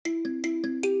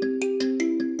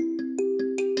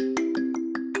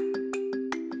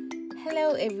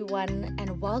everyone,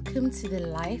 and welcome to the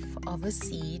Life of a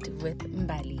Seed with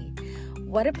Mbali.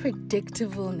 What a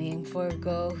predictable name for a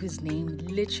girl whose name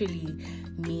literally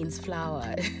means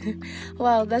flower.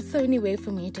 Well, that's the only way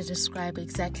for me to describe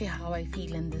exactly how I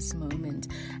feel in this moment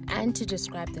and to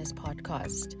describe this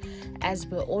podcast. As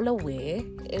we're all aware,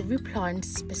 every plant,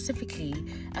 specifically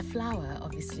a flower,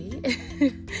 obviously,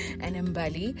 and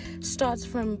Mbali, starts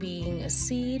from being a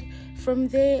seed. From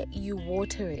there, you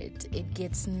water it. It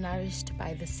gets nourished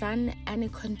by the sun and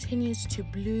it continues to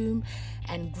bloom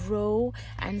and grow,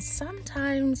 and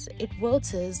sometimes it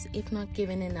wilts if not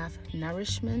given enough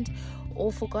nourishment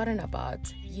or forgotten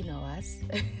about. You know us.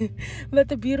 But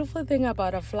the beautiful thing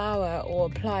about a flower or a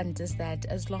plant is that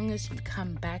as long as you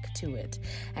come back to it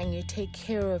and you take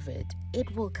care of it,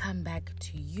 it will come back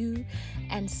to you,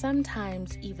 and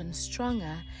sometimes even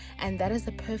stronger. And that is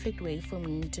the perfect way for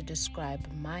me to describe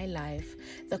my life,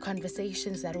 the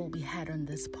conversations that will be had on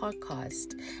this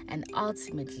podcast, and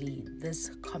ultimately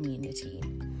this community.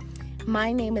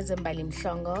 My name is Mbali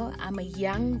Mhlongo. I'm a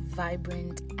young,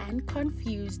 vibrant, and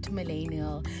confused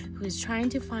millennial who is trying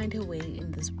to find her way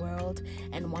in this world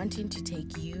and wanting to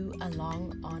take you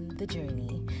along on the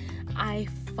journey. I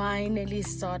finally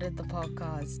started the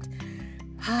podcast.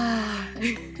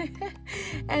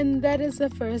 And that is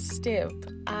the first step.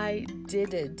 I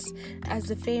did it. As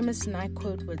the famous Nike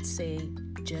quote would say,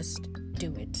 just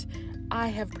do it. I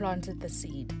have planted the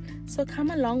seed. So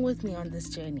come along with me on this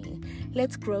journey.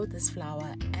 Let's grow this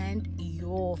flower and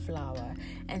your flower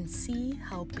and see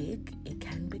how big it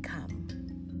can become.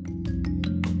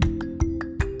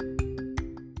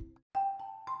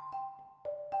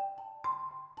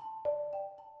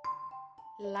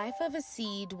 Life of a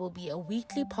Seed will be a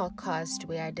weekly podcast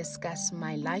where I discuss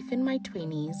my life in my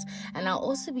 20s, and I'll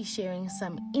also be sharing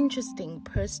some interesting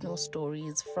personal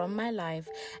stories from my life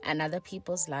and other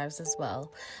people's lives as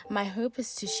well. My hope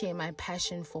is to share my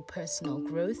passion for personal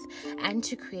growth and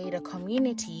to create a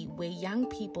community where young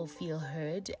people feel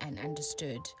heard and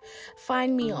understood.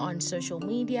 Find me on social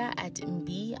media at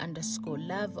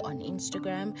mb_love on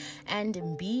Instagram and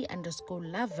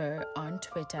mb_lover on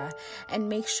Twitter, and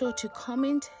make sure to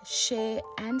comment, share,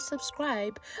 and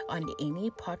subscribe on any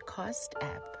podcast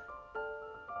app.